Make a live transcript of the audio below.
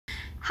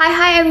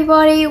Hi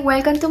everybody,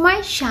 welcome to my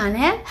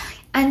channel.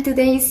 And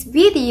today's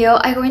video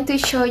I'm going to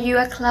show you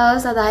a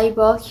clothes that I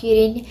bought here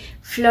in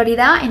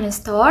Florida in a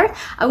store.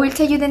 I will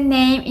tell you the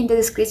name in the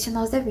description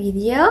of the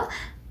video.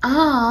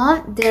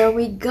 And there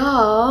we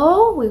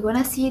go, we're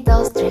gonna see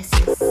those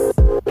dresses.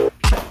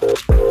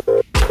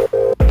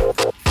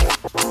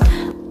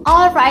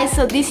 Alright,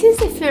 so this is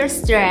the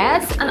first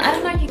dress, and I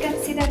don't know if you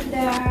can see that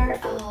there.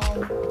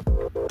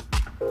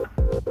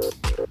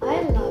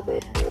 I love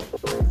it.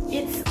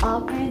 It's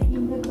open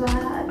in the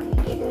back.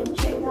 You can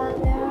check that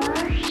there.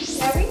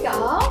 There we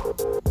go.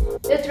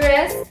 The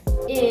dress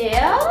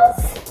is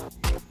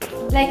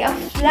like a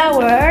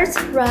flowers,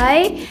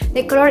 right?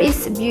 The color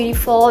is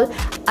beautiful.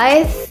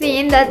 I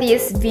think that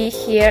this V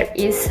here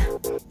is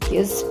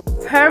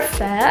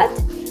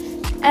perfect,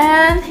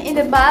 and in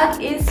the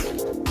back is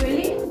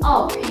really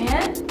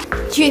open.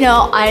 You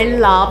know, I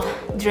love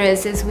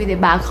dresses with the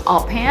back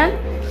open,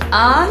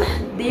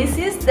 and this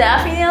is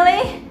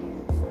definitely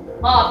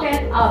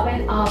open.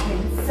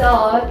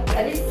 So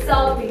that is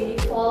so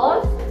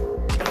beautiful.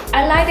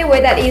 I like the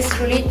way that it's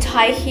really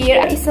tight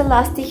here. It's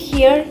elastic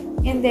here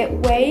in the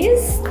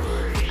waist,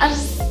 and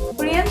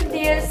bring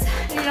these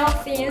little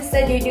things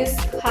that you just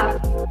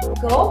have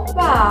go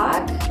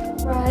back,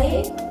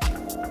 right,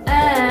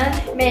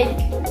 and make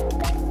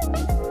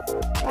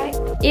right.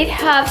 It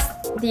has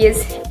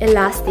this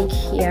elastic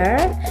here,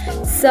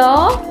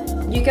 so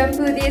you can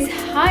put this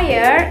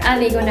higher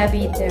and it's gonna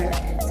be there.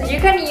 So you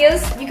can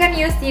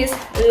use this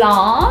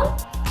long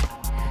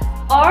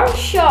or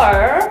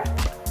short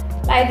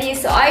like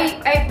this. So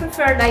I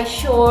prefer like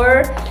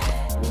short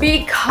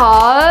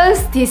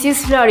because this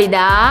is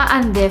Florida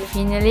and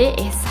definitely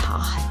it's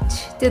hot.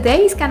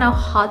 Today is kind of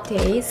hot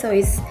day, so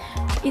it's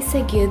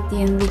a good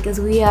thing because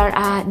we are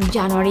at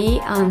January,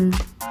 and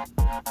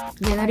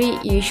January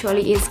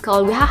usually is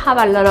cold. We have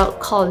a lot of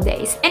cold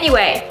days.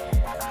 Anyway,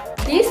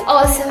 these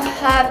also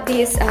have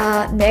this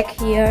neck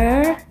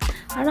here.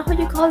 I don't know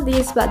how you call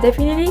this, but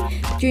definitely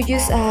you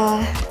just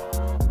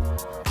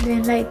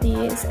then like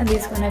this, and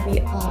it's gonna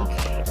be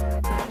okay.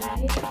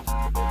 Right?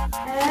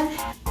 And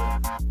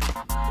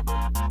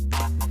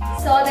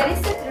so that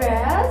is the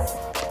dress.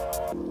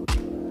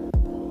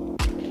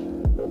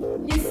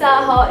 You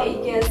saw how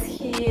it gets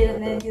here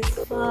and then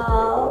just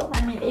fall.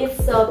 I mean,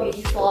 it's so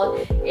beautiful.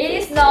 It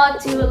is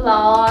not too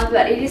long,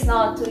 but it is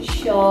not too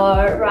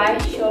short,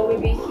 right? Short will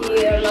be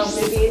here, long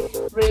will be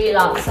really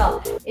long.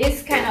 So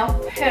it's kind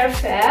of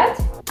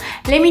perfect.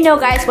 Let me know,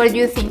 guys, what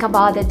you think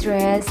about the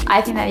dress.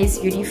 I think that is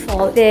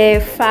beautiful. The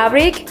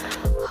fabric,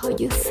 how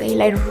you say,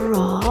 like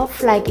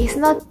rough, like it's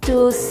not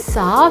too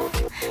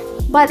soft,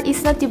 but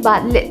it's not too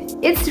bad.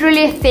 It's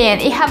really thin.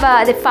 It have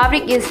the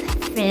fabric is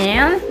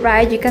thin,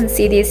 right? You can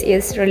see this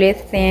is really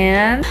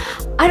thin.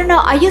 I don't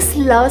know, I just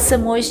love so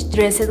much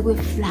dresses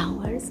with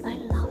flowers. I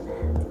love it.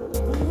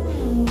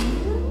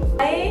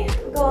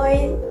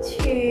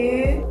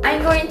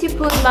 I'm going to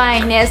put my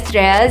next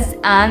dress,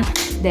 and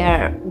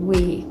there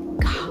we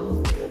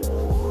go.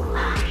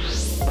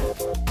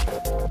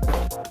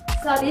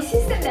 So this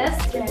is the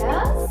next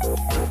dress.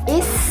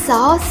 It's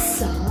so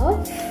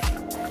soft.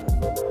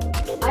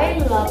 I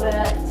love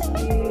it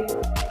too.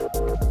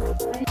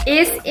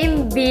 It's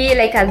in B,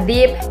 like a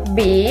deep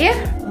B,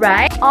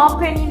 right?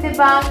 Open in the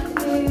back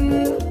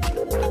too.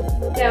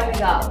 There we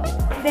go.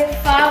 The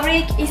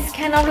fabric is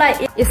kind of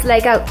like, it's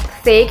like a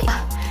thick.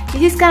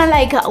 This is kind of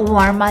like a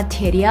warm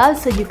material,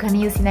 so you can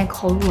use in a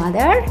cold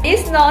water.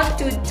 It's not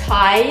too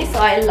tight, so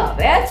I love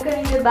it. Look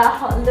in the back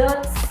how it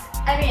looks.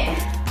 I mean,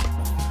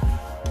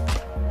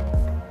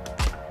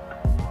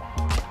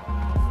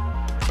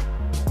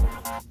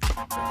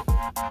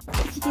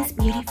 it is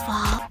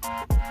beautiful.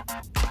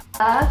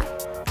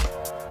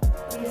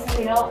 It's a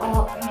little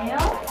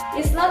oatmeal.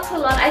 It's not too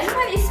long. I think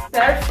that it's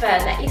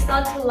perfect. Like, it's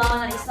not too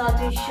long and it's not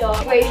too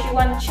short. If you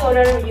want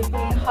shorter, you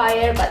put it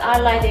higher, but I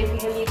like it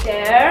really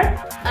there.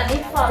 And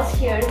it falls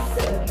here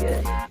so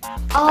good.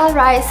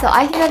 Alright, so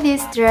I think that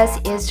this dress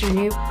is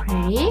really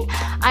pretty.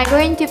 I'm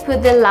going to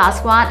put the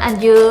last one,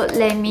 and you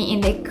let me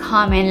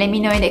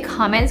know in the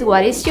comments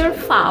what is your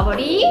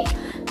favorite.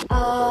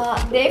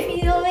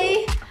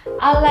 Definitely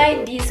I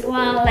like this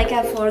one, like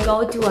for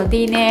go to a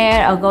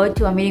dinner or go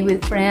to a meeting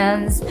with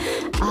friends.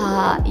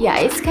 Yeah,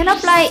 it's kind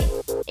of like,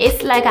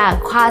 it's like a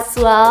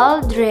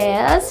casual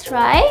dress,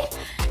 right?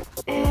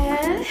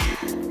 And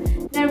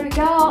there we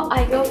go.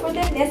 I go for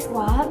the next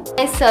one.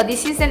 Okay, so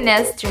this is the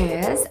next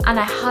dress, and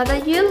I hope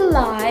that you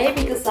like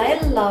because I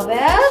love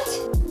it.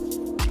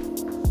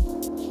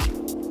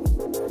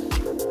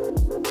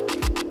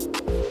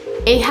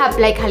 It have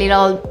like a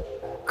little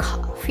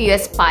few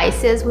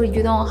spices where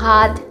you don't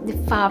have the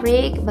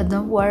fabric, but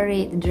don't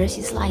worry, the dress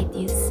is like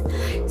this.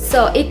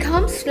 So it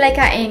comes like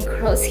an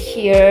cross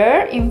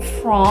here in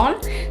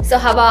front, so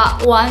have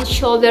a one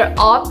shoulder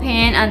open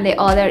and the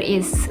other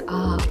is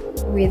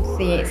with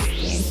this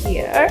in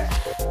here,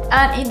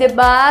 and in the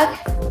back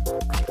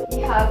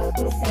you have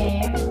the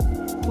same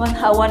one.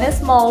 Have one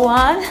small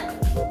one,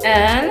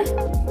 and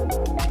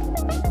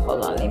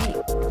hold on, let me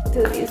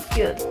do this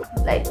good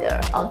like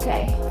there.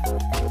 Okay,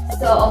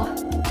 so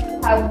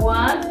have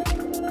one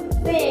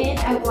thin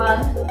and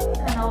one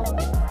kind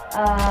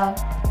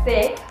of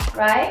thick,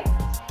 right?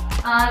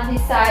 And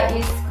this side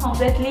is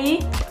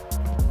completely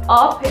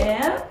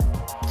open.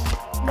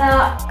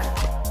 Now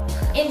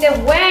in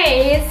the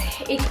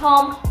waist, it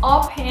comes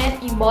open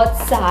in both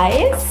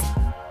sides,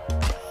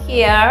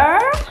 here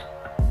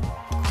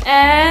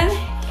and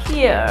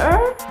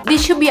here.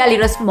 This should be a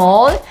little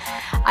small.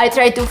 I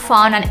tried to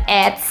find an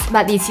S,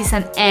 but this is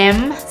an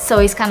M, so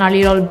it's kind of a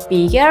little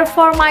bigger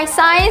for my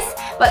size.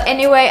 But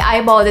anyway,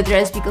 I bought the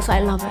dress because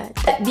I love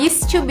it.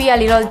 This should be a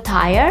little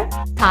tie.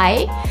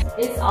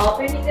 It's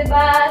open in the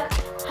back.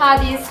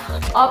 Had this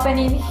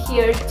opening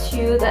here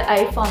too that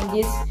I found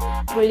this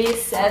really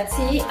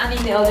sexy, and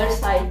in the other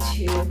side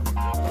too,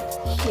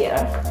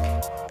 here.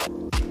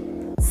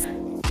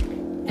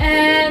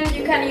 And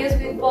you can use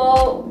with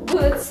both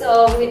boots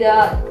or with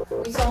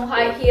some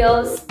high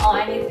heels or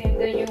anything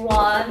that you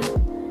want.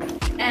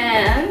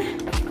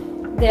 And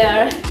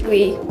there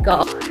we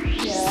go.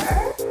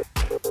 Here.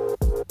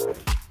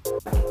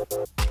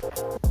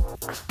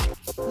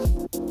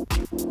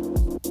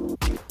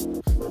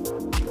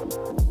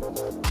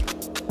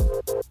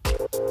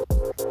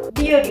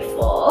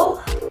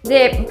 Beautiful.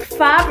 The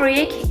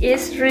fabric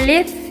is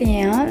really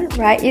thin,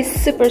 right? It's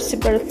super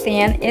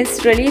thin.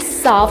 It's really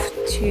soft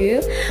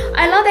too.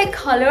 I love the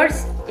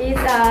colors. It's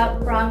a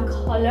brown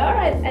color.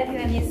 I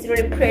think it's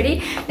really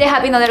pretty. They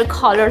have in other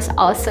colors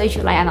also if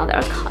you like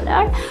another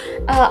color.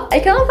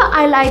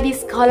 I like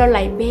this color,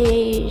 like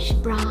beige,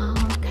 brown,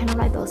 kind of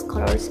like those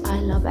colors. I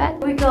love it.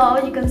 Here we go.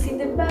 You can see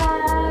the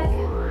back.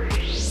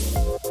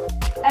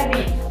 I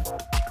mean,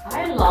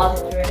 I love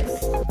the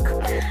dress.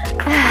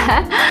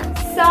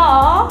 So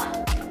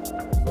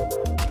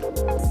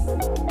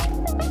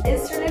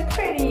it's really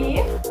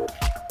pretty.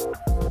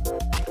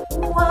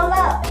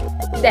 Voila!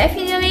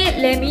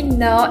 Definitely let me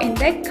know in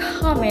the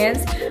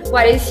comments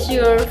what is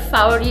your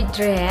favorite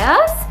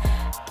dress.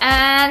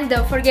 And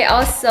don't forget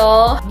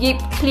also,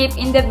 click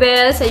in the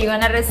bell so you're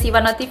gonna receive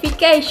a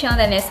notification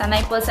the next time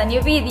I post a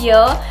new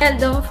video. And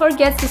don't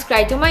forget to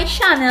subscribe to my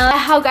channel. I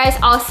hope guys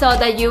also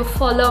that you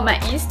follow my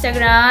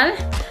Instagram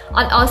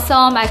and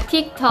also my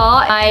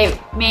TikTok, my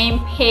main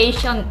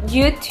page on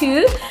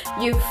YouTube.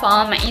 You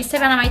found my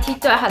Instagram and my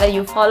TikTok. I hope that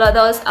you follow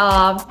those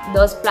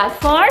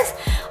platforms.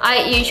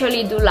 I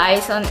usually do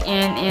lives on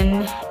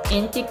in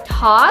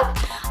TikTok.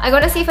 I'm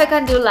gonna see if I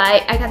can do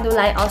live. I can do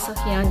live also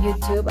here on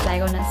YouTube, but I'm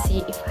gonna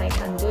see if I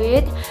can do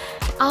it.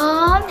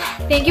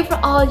 Thank you for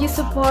all your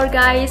support,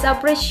 guys. I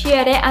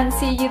appreciate it, and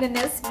see you in the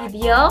next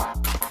video.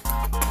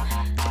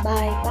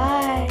 Bye bye.